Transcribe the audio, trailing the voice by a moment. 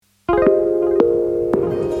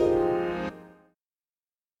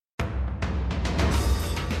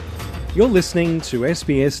You're listening to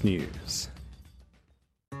SBS News.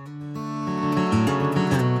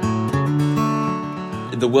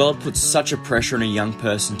 The world puts such a pressure on a young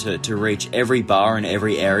person to reach every bar in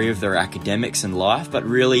every area of their academics and life, but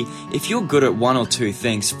really, if you're good at one or two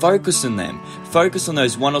things, focus on them. Focus on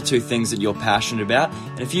those one or two things that you're passionate about,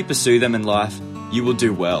 and if you pursue them in life, you will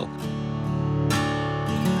do well.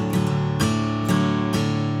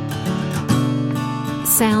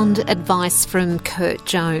 Sound advice from Kurt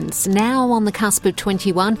Jones. Now on the cusp of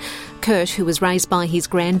 21, Kurt, who was raised by his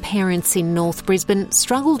grandparents in North Brisbane,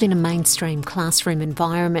 struggled in a mainstream classroom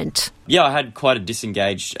environment. Yeah, I had quite a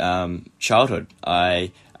disengaged childhood.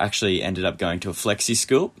 I actually ended up going to a flexi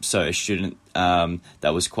school, so a student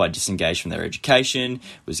that was quite disengaged from their education,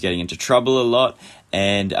 was getting into trouble a lot,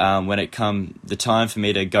 and when it come the time for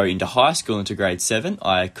me to go into high school, into grade 7,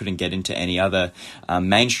 I couldn't get into any other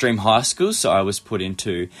mainstream high schools, so I was put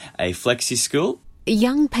into a flexi school.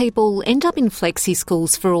 Young people end up in flexi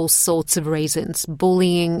schools for all sorts of reasons: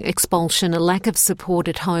 bullying, expulsion, a lack of support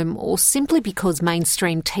at home, or simply because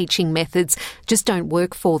mainstream teaching methods just don't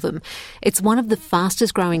work for them. It's one of the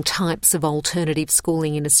fastest growing types of alternative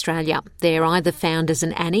schooling in Australia. They're either found as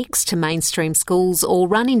an annex to mainstream schools or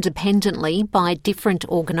run independently by different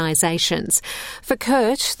organisations. For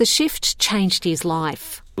Kurt, the shift changed his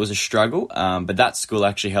life. It was a struggle, but that school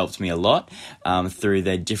actually helped me a lot through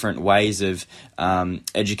their different ways of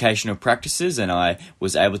educational practices, and I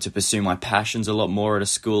was able to pursue my passions a lot more at a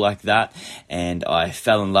school like that, and I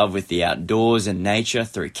fell in love with the outdoors and nature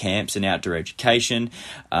through camps and outdoor education,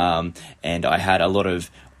 and I had a lot of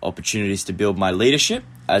opportunities to build my leadership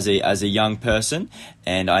as a young person,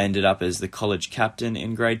 and I ended up as the college captain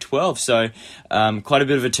in grade 12. So quite a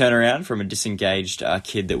bit of a turnaround from a disengaged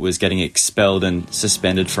kid that was getting expelled and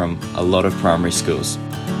suspended from a lot of primary schools.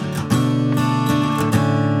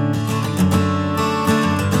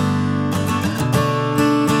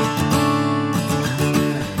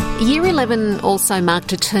 Year 11 also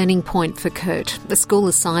marked a turning point for Kurt. The school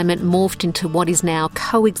assignment morphed into what is now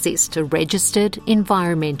Coexist, a registered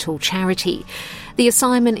environmental charity. The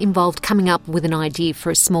assignment involved coming up with an idea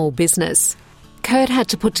for a small business. Kurt had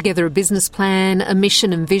to put together a business plan, a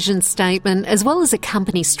mission and vision statement, as well as a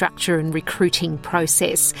company structure and recruiting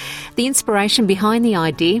process. The inspiration behind the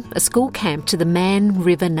idea, a school camp to the Man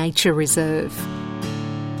River Nature Reserve.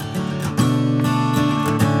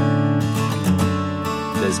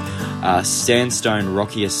 There's sandstone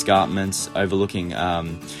rocky escarpments overlooking,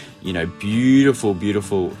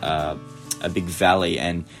 beautiful, a big valley,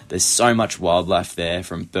 and there's so much wildlife there,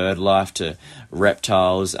 from bird life to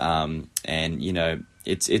reptiles,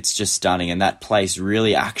 it's just stunning. And that place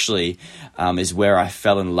really actually is where I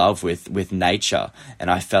fell in love with nature, and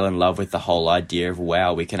I fell in love with the whole idea of,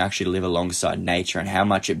 wow, we can actually live alongside nature and how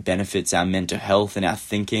much it benefits our mental health and our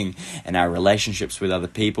thinking and our relationships with other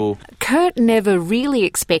people. Kurt never really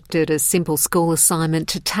expected a simple school assignment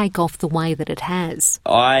to take off the way that it has.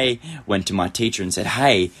 I went to my teacher and said,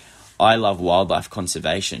 hey, I love wildlife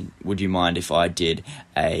conservation. Would you mind if I did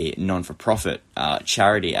a non-for-profit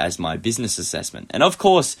charity as my business assessment? And of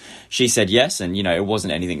course, she said yes. And, it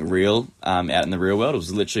wasn't anything real out in the real world. It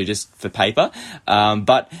was literally just for paper.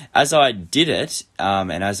 But as I did it,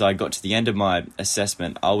 and as I got to the end of my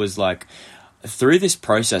assessment, I was like, through this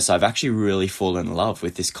process, I've actually really fallen in love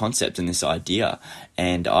with this concept and this idea.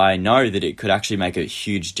 And I know that it could actually make a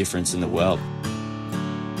huge difference in the world.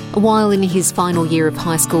 While in his final year of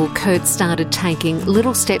high school, Kurt started taking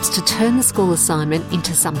little steps to turn the school assignment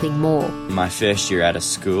into something more. My first year out of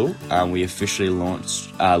school, we officially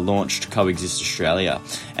launched Coexist Australia.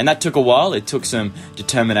 And that took a while. It took some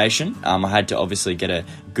determination. I had to obviously get a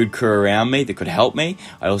good crew around me that could help me.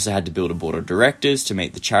 I also had to build a board of directors to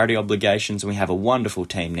meet the charity obligations, and we have a wonderful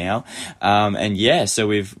team now. So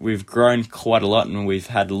we've grown quite a lot, and we've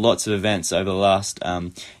had lots of events over the last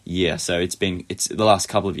year. So it's the last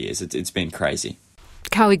couple of years. It's been crazy.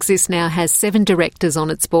 Coexist now has 7 directors on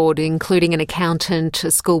its board, including an accountant, a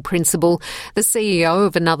school principal, the CEO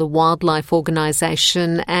of another wildlife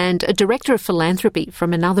organisation, and a director of philanthropy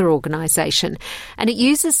from another organisation. And it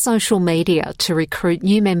uses social media to recruit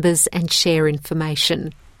new members and share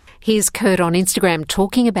information. Here's Kurt on Instagram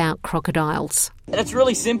talking about crocodiles. And it's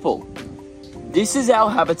really simple. This is our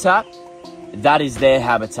habitat. That is their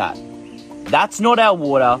habitat. That's not our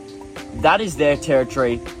water. That is their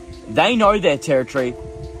territory. They know their territory,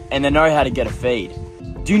 and they know how to get a feed.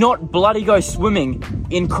 Do not bloody go swimming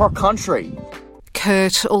in croc country.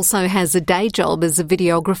 Kurt also has a day job as a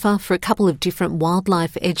videographer for a couple of different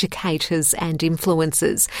wildlife educators and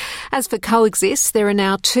influencers. As for Coexist, there are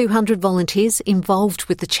now 200 volunteers involved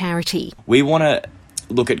with the charity. We want to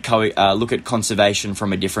look at conservation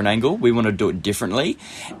from a different angle. We want to do it differently.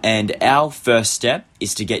 And our first step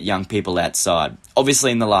is to get young people outside.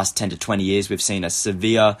 Obviously, in the last 10 to 20 years, we've seen a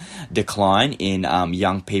severe decline in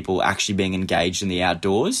young people actually being engaged in the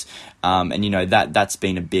outdoors. And, that's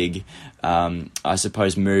been a big, I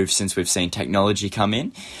suppose, move since we've seen technology come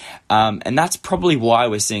in. And that's probably why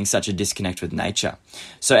we're seeing such a disconnect with nature.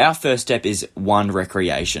 So our first step is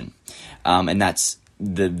recreation. And that's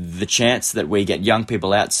the chance that we get young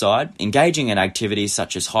people outside, engaging in activities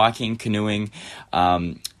such as hiking, canoeing,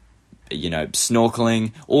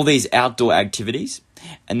 snorkeling, all these outdoor activities.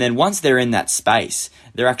 And then once they're in that space,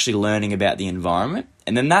 they're actually learning about the environment.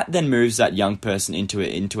 And then that moves that young person into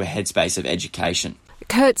a headspace of education.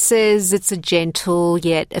 Kurt says it's a gentle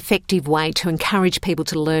yet effective way to encourage people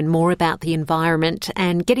to learn more about the environment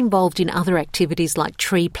and get involved in other activities like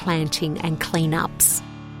tree planting and cleanups.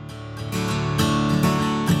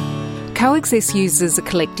 Coexist uses a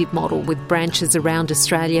collective model with branches around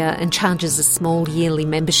Australia and charges a small yearly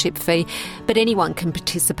membership fee, but anyone can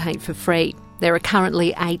participate for free. There are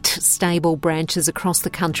currently 8 stable branches across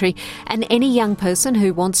the country, and any young person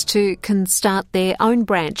who wants to can start their own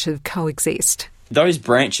branch of Coexist. Those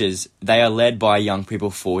branches, they are led by young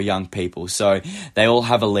people for young people. So they all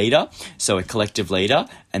have a leader, so a collective leader,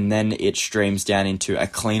 and then it streams down into a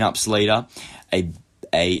cleanups leader,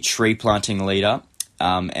 a tree planting leader,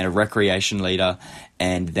 and a recreation leader,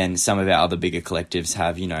 and then some of our other bigger collectives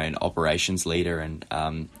have, an operations leader and,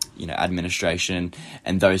 administration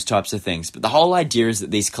and those types of things. But the whole idea is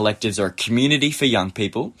that these collectives are a community for young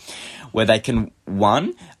people where they can,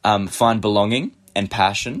 find belonging and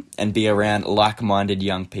passion and be around like-minded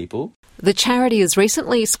young people. The charity has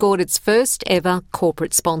recently scored its first ever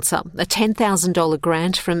corporate sponsor, a $10,000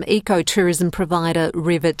 grant from ecotourism provider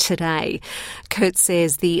River Today. Kurt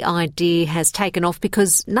says the idea has taken off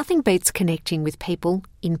because nothing beats connecting with people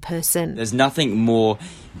in person. There's nothing more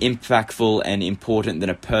impactful and important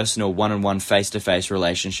than a personal one-on-one face-to-face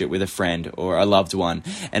relationship with a friend or a loved one.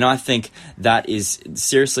 And I think that is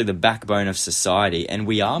seriously the backbone of society, and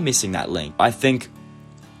we are missing that link. I think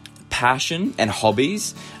passion and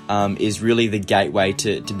hobbies is really the gateway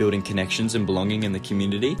to building connections and belonging in the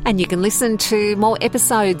community. And you can listen to more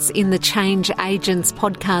episodes in the Change Agents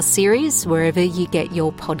podcast series wherever you get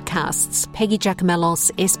your podcasts. Peggy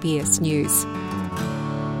Giacomellos, SBS News.